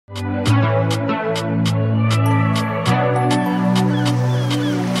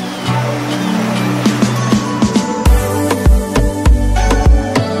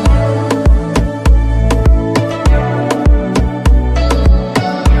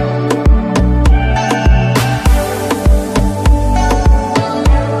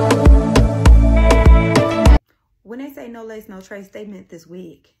portray statement this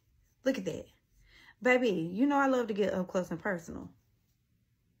wig. Look at that. Baby, you know I love to get up close and personal.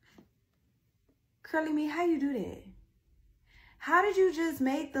 CurlyMe, how you do that? How did you just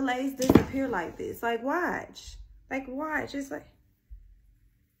make the lace disappear like this? Like, watch. Like, watch. It's like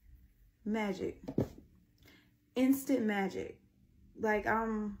magic. Instant magic. Like,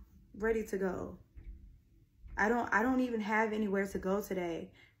 I'm ready to go. I don't even have anywhere to go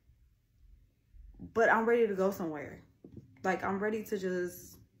today. But I'm ready to go somewhere. Like, I'm ready to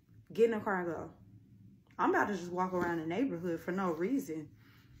just get in a car and go. I'm about to just walk around the neighborhood for no reason.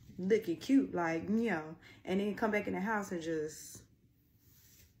 Looking cute, like, you know. And then come back in the house and just...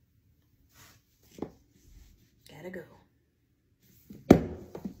 Gotta go.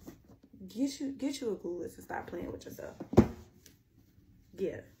 Get you a Glueless and stop playing with yourself.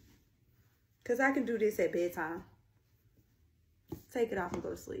 Yeah. Because I can do this at bedtime. Take it off and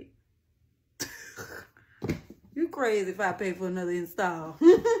go to sleep. You crazy if I pay for another install.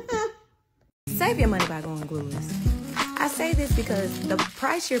 Save your money by going Glueless. I say this because the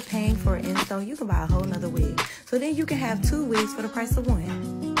price you're paying for an install, you can buy a whole nother wig. So then you can have 2 wigs for the price of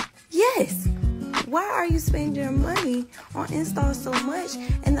 1. Yes. Why are you spending your money on installs so much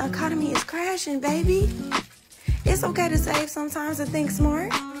and the economy is crashing, baby? It's okay to save sometimes and think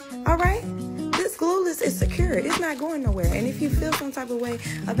smart. All right? This Glueless is secure. It's not going nowhere. And if you feel some type of way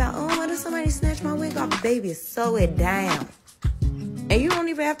about, oh, what if somebody snatch my wig off? Baby, sew it down. And you don't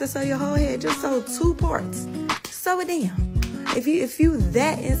even have to sew your whole head. Just sew 2 parts. Sew it down. If you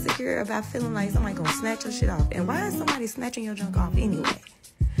that insecure about feeling like somebody gonna snatch your shit off, and why is somebody snatching your junk off anyway?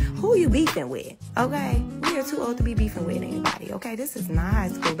 Who you beefing with? Okay? We are too old to be beefing with anybody. Okay? This is not high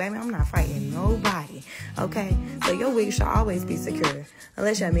school, baby. I'm not fighting nobody. Okay? So your wig should always be secure.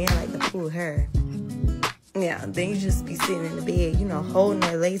 Unless your man like to pull her. Yeah, then you just be sitting in the bed, you know, holding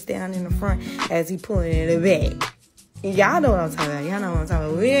that lace down in the front as he pulling it in the back. Y'all know what I'm talking about. Y'all know what I'm talking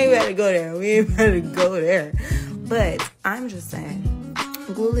about. We ain't better go there. We ain't better go there. But I'm just saying,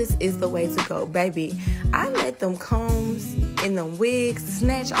 Glueless is the way to go, baby. I let them combs and them wigs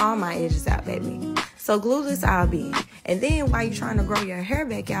snatch all my edges out, baby. So Glueless I'll be. And then while you're trying to grow your hair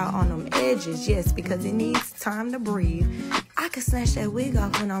back out on them edges, yes, because it needs time to breathe, I can snatch that wig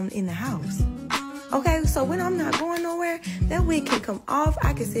off when I'm in the house. Okay, so when I'm not going nowhere, that wig can come off.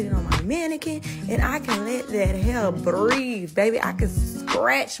 I can sit it on my mannequin, and I can let that hair breathe, baby. I can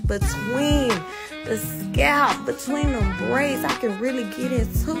scratch between the scalp, between them braids. I can really get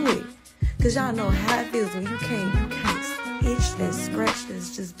into it. Because y'all know how it feels when you can't itch that scratch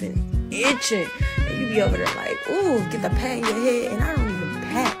that's just been itching. And you be over there like, ooh, get the pat in your head. And I don't even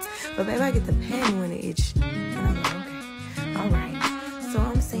pat. But baby, I get the pat when it itch. And I'm like, okay, all right. So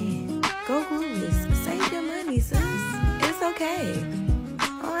I'm saying, go Glueless. Save your money, sis. It's okay.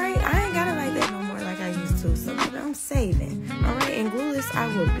 All right? I ain't got it like that no more like I used to. So I'm saving. All right? And Glueless I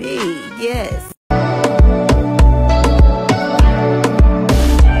will be. Yes.